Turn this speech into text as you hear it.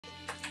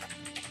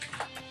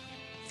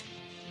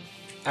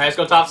Alright, let's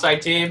go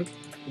topside team.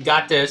 You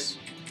got this.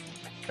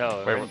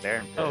 No, we're in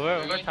Baron Pit. Oh,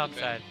 we're top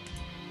side.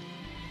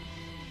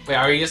 Wait,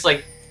 are you just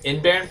like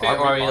in Baron Pit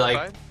or are you like?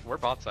 Side? We're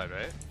bot side,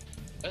 right?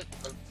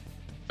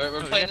 We're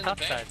Oh, playing we in got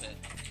the top Baron side. Pit.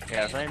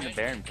 Yeah, we're playing in the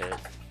Baron Pit.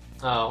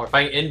 Oh, we're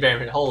fighting in Baron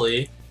Pit.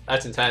 Holy,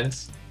 that's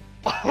intense.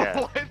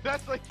 Yeah. What?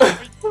 That's like.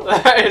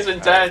 That is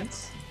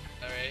intense.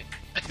 Alright.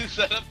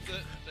 Set it up.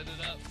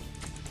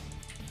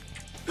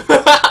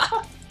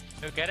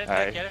 Go get it,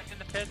 Alright. get it in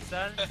the pit,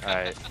 son.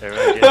 Alright,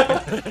 everybody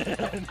get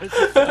it. This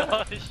is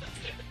so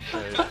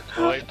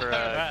We'll wait for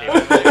Alright.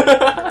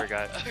 Whoever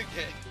got.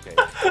 Okay.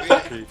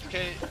 Okay.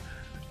 Okay.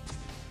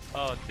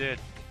 Oh, dude.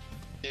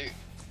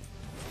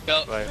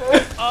 Go. Bye.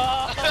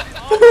 Oh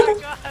my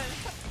god.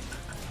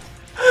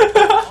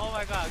 Oh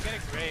my god, I'm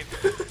getting raped.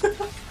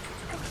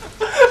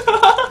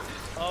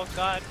 Oh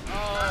god.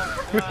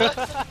 Oh god.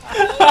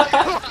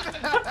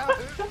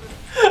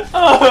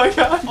 Oh my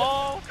god.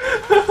 Oh.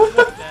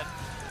 I'm dead.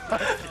 Oh,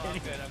 I'm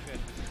good, I'm good.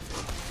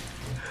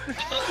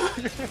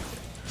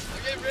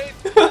 I'm getting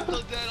raped. I'm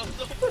so dead. I'm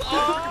so.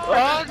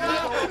 Oh, no.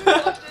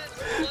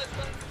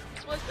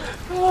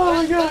 Oh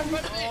my god.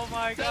 Oh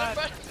my god.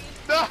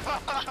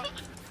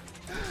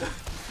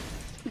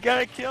 You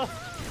gotta kill.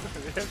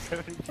 We have so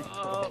many people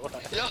Oh. alive.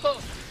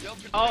 Yo,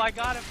 protect Oh, I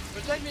got him.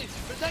 Protect me.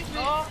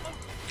 Oh,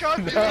 God,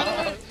 We're no.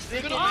 gonna win. Zeke, We're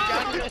you gonna got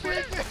win. it.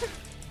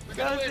 We're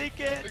gonna win. Zeke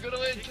it. We're gonna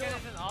win. Zeke is an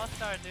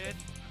all-star, dude.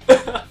 Oh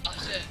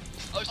shit.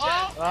 Oh shit. Oh.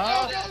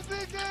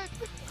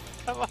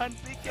 Oh, Come on,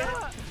 Zeke.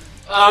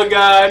 Oh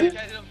god. Hit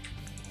him.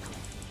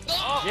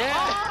 No.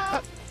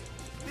 Yeah.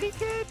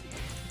 Zeke.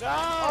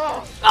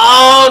 No.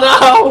 Oh no.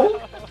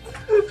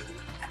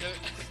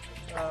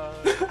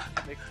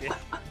 Next game.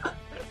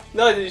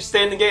 No, did you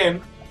stay in the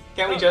game?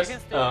 Can't we No, just? you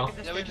can stay, Oh. you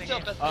can Yeah, we can stay in still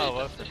the best Oh, play,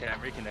 well, best play. okay, I'm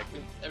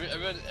reconnecting.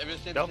 Everyone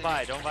stay Don't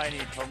buy any.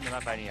 Tell them to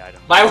not buy any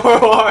items. Buy more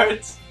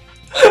rewards.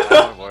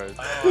 Buy more rewards.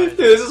 Dude,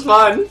 this is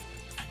fun.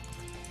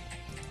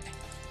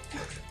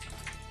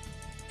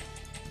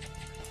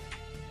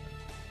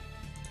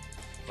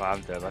 Wow,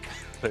 I'm dead. I'm about to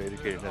play to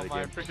create Oh, another my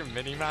game. freaking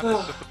mini map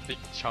is just a big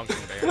chunk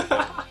of Baron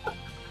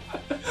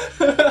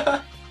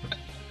Pit.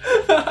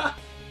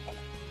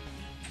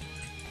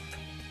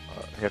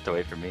 You have to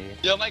wait for me.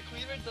 Yo, my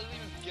Cleaver doesn't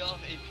even scale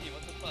off AP.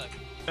 What the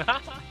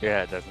fuck?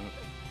 Yeah, it doesn't.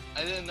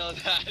 I didn't know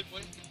that. I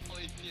went full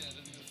AP and it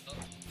doesn't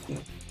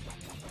even stop.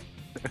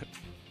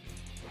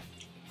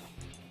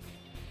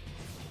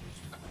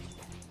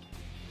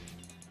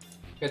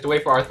 You have to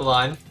wait for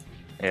Arthalon.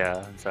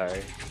 Yeah, I'm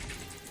sorry.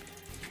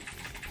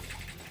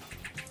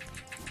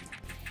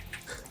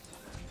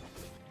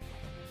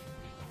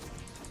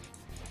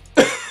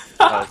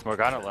 Oh, it's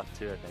Morgana left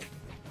too, I think.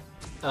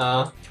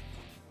 We're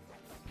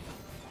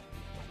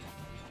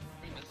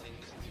missing.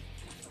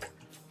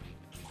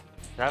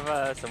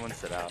 Have someone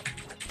sit out.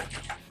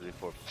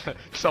 Before.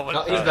 Someone.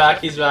 Oh, he's back,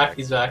 he's back,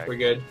 he's back. We're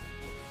good.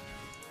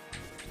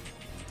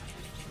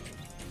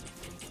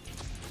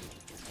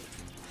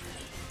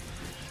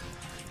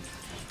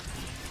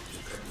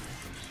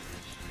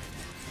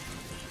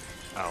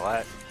 Oh,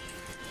 what?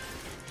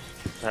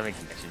 I'm having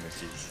connection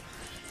issues.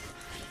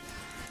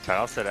 Try,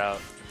 I'll sit out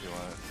if you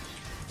want.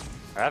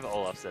 I have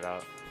Olaf sit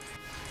out.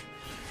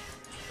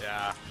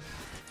 Yeah.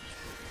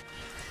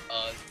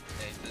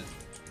 Nathan.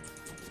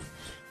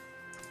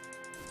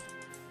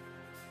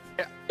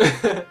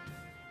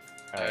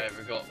 Alright,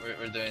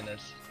 we're doing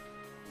this.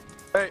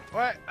 Wait,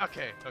 what?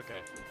 Okay,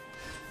 okay.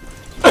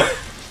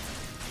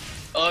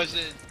 Oh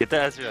shit. Get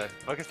the Ezra.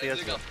 Focus the I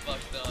just Ezra. got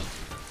fucked up.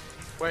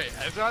 Wait,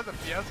 is there the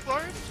PS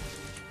Lord?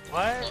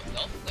 What? Oh,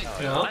 no?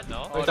 Like, No? What? No.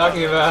 What are you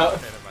talking about?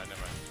 Okay, never mind,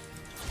 never mind.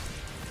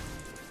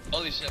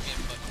 holy shit, I'm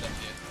getting fucked up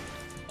here.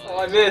 Oh,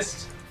 I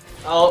missed.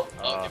 Oh.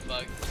 Oh, get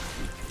fucked.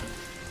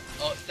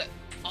 Oh, that.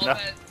 Oh, No.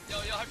 man. Yo,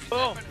 heartbeat,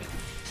 Boom.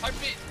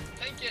 heartbeat,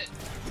 tank it.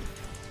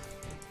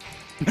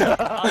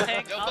 I'll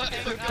take, Yo, I'll fuck,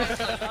 take, fuck, I'll fuck,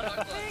 take.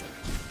 fuck,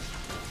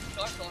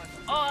 fuck. Dark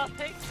Oh, I'll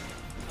take.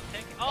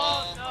 Oh,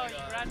 Oh no, my you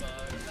God, ran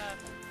fuck. into that.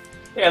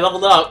 Yeah, I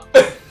leveled up. Oh,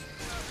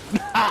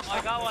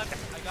 I got one.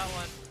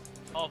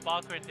 Oh,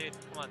 Valkyrie, dude.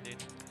 Come on, dude.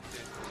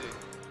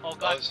 Oh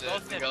god, Oh, shit,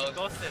 ghosted, the ghost.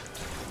 ghosted.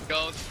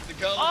 Ghost, the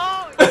ghost.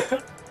 Oh, you ghosted,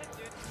 dude.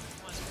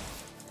 Come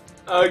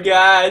on. Oh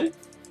god.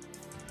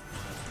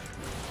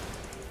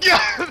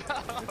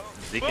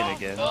 Zekin Boom.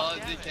 again. Oh,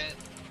 damn they it. can't.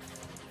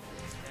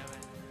 Damn it.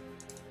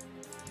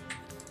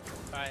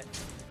 Alright.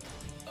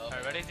 Oh.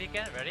 Alright, ready,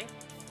 Zeke? Ready?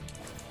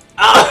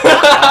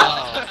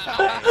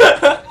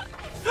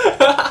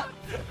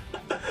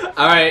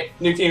 Alright,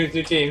 new teams,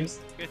 new teams.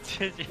 Good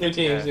GG. New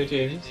teams, Yeah. new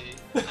teams. GG.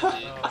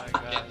 Oh my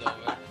God. Game's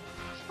over.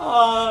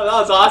 Oh, that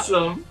was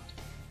awesome.